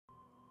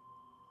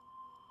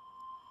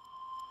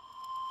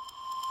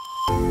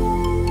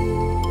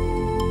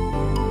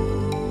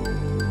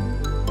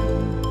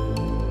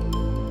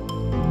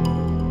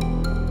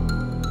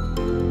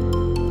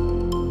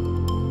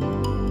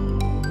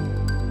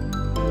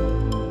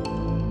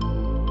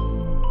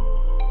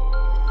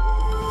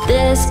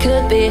This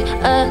could be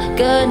a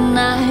good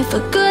night for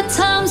good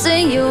times,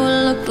 and you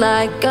look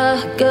like a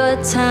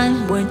good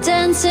time. We're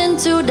dancing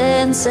to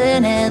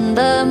dancing in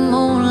the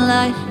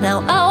moonlight.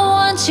 Now I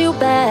want you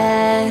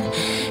bad.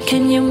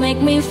 Can you make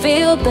me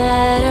feel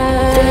better?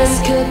 This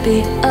could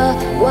be a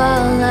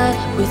wild night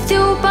with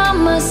you by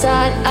my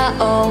side. I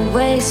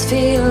always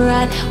feel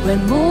right. We're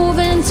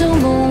moving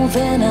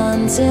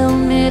until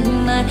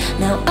midnight.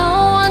 Now I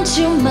want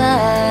you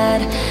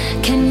mad.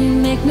 Can you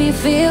make me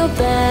feel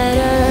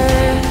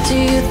better? Do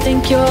you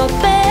think you're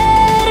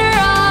better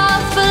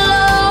off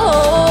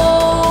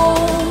alone?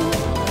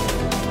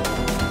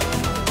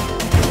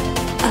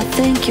 I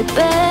think you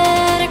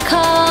better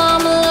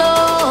come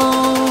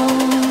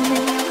alone.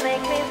 Can you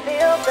make me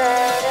feel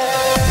better?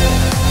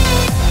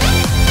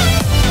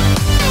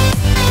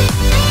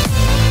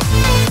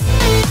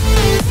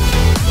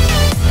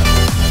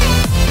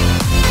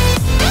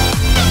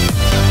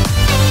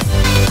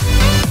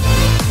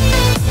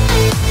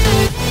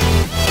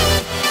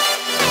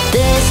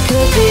 This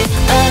could be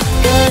a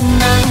good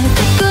night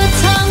for good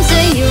times,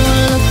 and you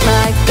look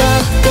like a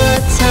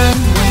good time.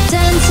 We're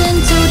dancing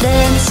to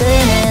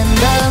dancing in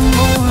the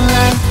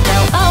moonlight.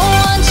 Now I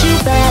want you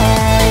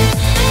back.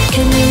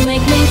 Can you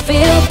make me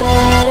feel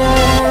better?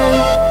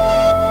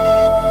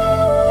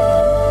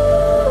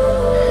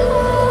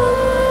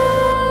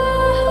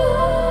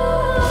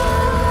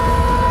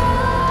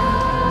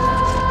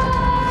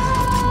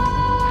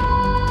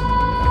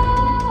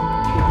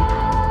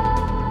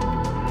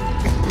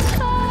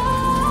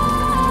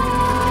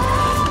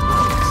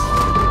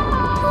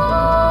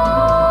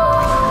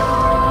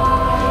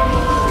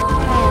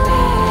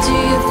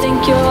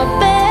 You're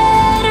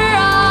better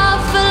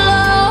off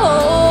alone.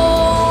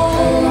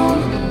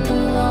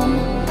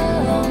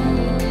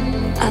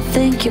 I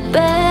think you're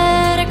better.